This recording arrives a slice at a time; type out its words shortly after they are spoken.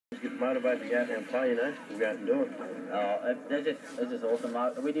motivated to go out there and play, you know, and go out and do it. Oh, that's just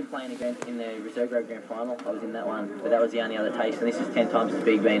awesome. We did play in the reserve grade grand final. I was in that one, but that was the only other taste. And this is 10 times as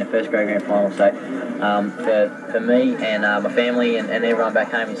big being a first grade grand final. So for me and my family and everyone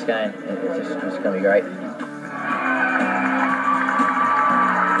back home in Scone, it's going to be great.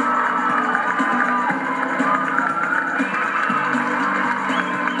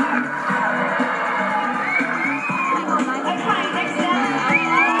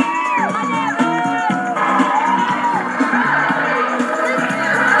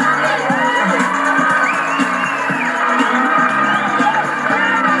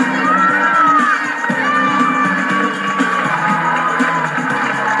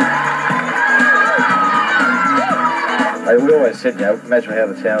 We always said, you know, imagine how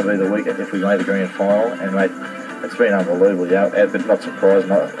the town would be the week if we made the grand final, and mate, it's been unbelievable, you know, but not surprising.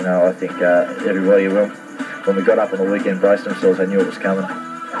 You know, I think everybody, when we got up on the weekend, braced themselves, they knew it was coming.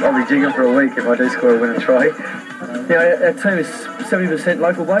 I'll be jigging for a week if I do score a winning try. You know, our team is 70%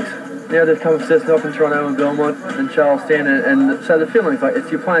 local blokes. You know, there's a couple of Cessnock and Toronto and Belmont and Charlestown, and so the feeling is like if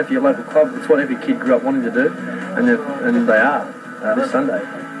you're playing for your local club, it's what every kid grew up wanting to do, and they are this Sunday.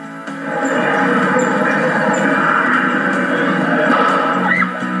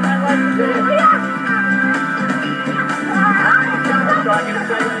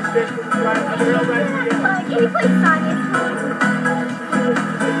 Can you please sign it?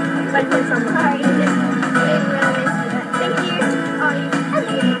 Like, please, I'm sorry. Thank you.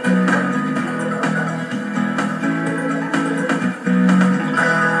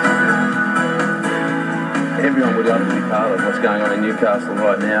 Everyone would love to be part of what's going on in Newcastle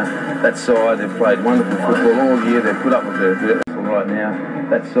right now. That side, they've played wonderful football all year. They've put up with the right now.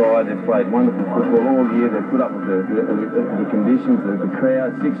 That side, they've played wonderful football all year. They've put up with the conditions, the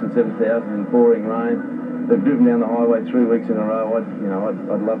crowd, 6,000 and 7,000 in pouring rain. They've driven down the highway 3 weeks in a row. I'd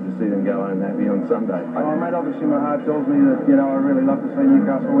love to see them go home happy on Sunday. Oh, mate, obviously my heart tells me that, you know, I really love to see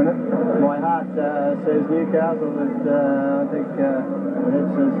Newcastle win it. My heart says Newcastle, but I think it says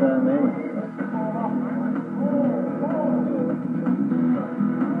me.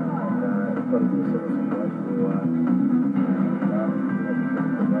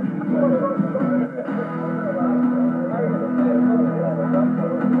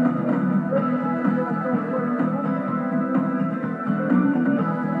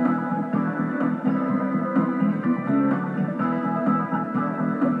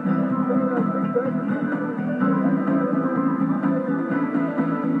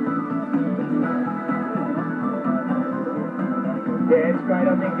 Yeah, it's great.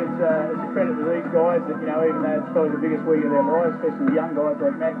 I think it's a credit to these guys that, you know, even though it's probably the biggest week of their lives, especially the young guys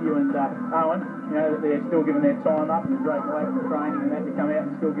like Matthew and Owen, you know, that they're still giving their time up and a great way for training and that to come out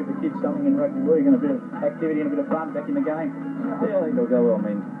and still give the kids something in rugby league and a bit of activity and a bit of fun back in the game. Yeah, I think they'll go well.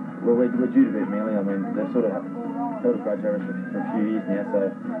 I mean, we're due to beat Manly. I mean, they've sort of held a grudge over us for a few years now, so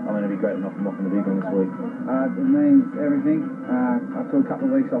I mean, it'll be great to knock them off in the big one this week. It means everything. I took a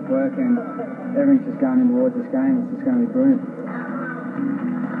couple of weeks off work and everything's just going in towards this game. It's just going to be brilliant.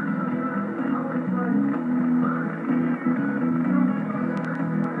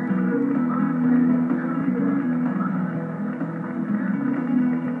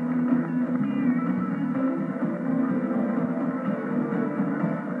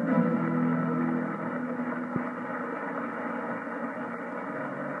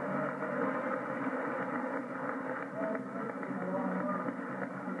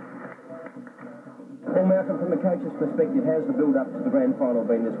 Well, Malcolm, from the coach's perspective, how's the build-up to the grand final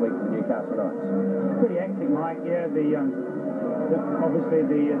been this week for the Newcastle Knights? Pretty hectic, Mike. Yeah, obviously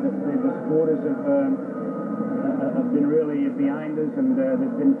the supporters have been really behind us, and there's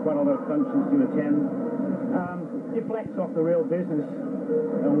been quite a lot of functions to attend. Deflects off the real business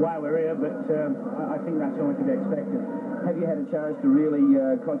and why we're here, but I think that's only to be expected. Have you had a chance to really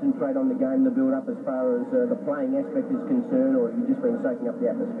concentrate on the game, the build-up, as far as the playing aspect is concerned, or have you just been soaking up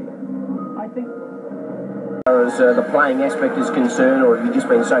the atmosphere? I think... As far as the playing aspect is concerned, or have you just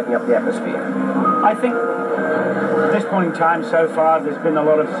been soaking up the atmosphere? I think at this point in time so far there's been a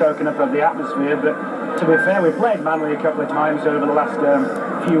lot of soaking up of the atmosphere, but to be fair, we've played Manly a couple of times over the last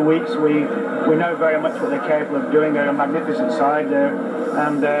few weeks. We know very much what they're capable of doing. They're a magnificent side,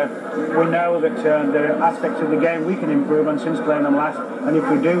 and we know that there are aspects of the game we can improve on since playing them last, and if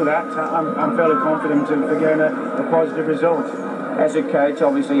we do that, I'm fairly confident of getting a positive result. As a coach,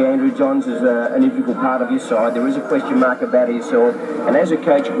 obviously Andrew Johns is an integral part of your side. There is a question mark about yourself. And as a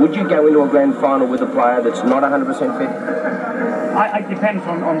coach, would you go into a grand final with a player that's not 100% fit? It depends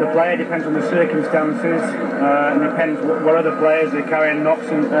on the player, depends on the circumstances, and depends what other players are carrying knocks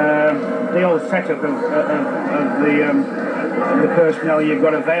and the whole setup of the personnel you've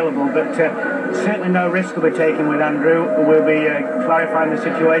got available. But certainly no risk will be taken with Andrew. We'll be clarifying the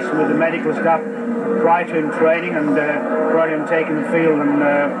situation with the medical staff prior to him training and prior to him taking the field. And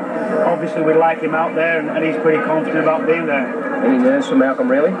obviously we like him out there, and he's pretty confident about being there. Any nerves for Malcolm,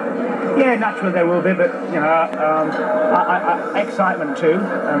 really? Yeah, naturally there will be, but you know, excitement too,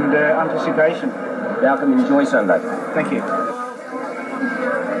 and anticipation. Malcolm, enjoy Sunday. Thank you.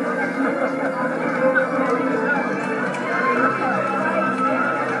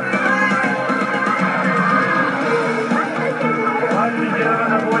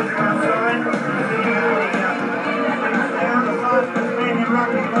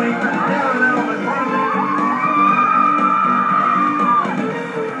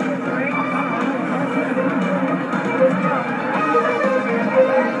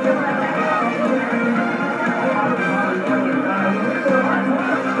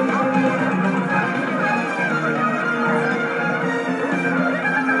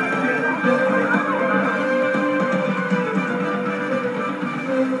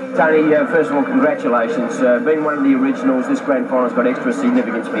 Tony, first of all, congratulations. Being one of the originals, this grand final's got extra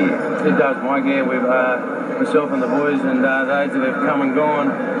significance for you. It does, Mike. Yeah, we've myself and the boys and those that have come and gone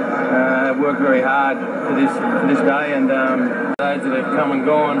have worked very hard for this day, and those that have come and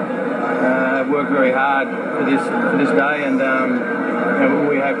gone have worked very hard for this day, and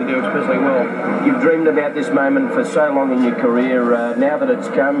we hope to do especially well. You've dreamed about this moment for so long in your career. Now that it's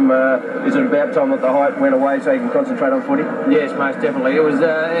come, is it about time that the hype went away so you can concentrate on footy? Yes, most definitely. It was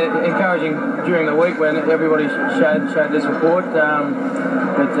encouraging during the week when everybody showed their support,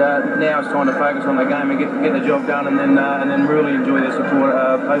 but now it's time to focus on the game and get the job done, and then really enjoy their support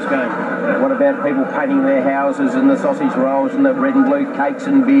post game. What about people painting their houses and the sausage rolls and the red and blue cakes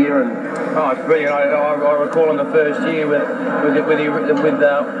and beer? And oh, it's brilliant. I recall in the first year with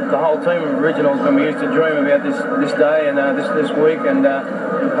the whole team of originals when we used to dream about this day and this week and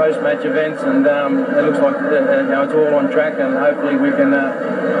the post-match events, and it looks like it's all on track, and hopefully we can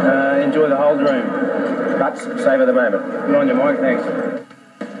enjoy the whole dream. But savour the moment. Good on you, Mike. Thanks.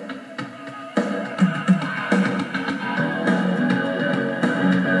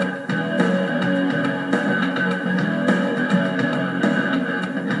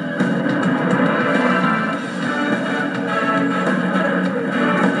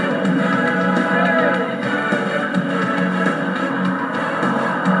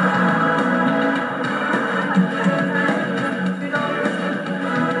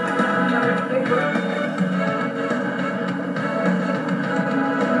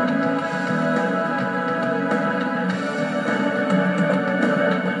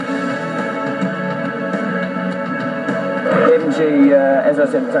 As I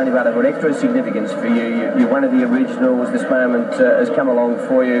said to Tony Barter, got extra significance for you. You're one of the originals. This moment has come along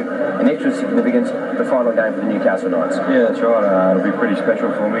for you. An extra significance, the final game for the Newcastle Knights. Yeah, that's right. It'll be pretty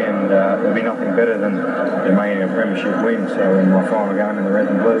special for me, and there'll be nothing better than making a premiership win. So in my final game in the red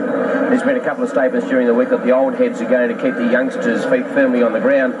and blue. There's been a couple of statements during the week that the old heads are going to keep the youngsters' feet firmly on the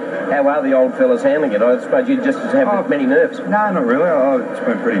ground. How are the old fellas handling it? I suppose you just have many nerves. No, not really. It's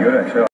been pretty good, actually.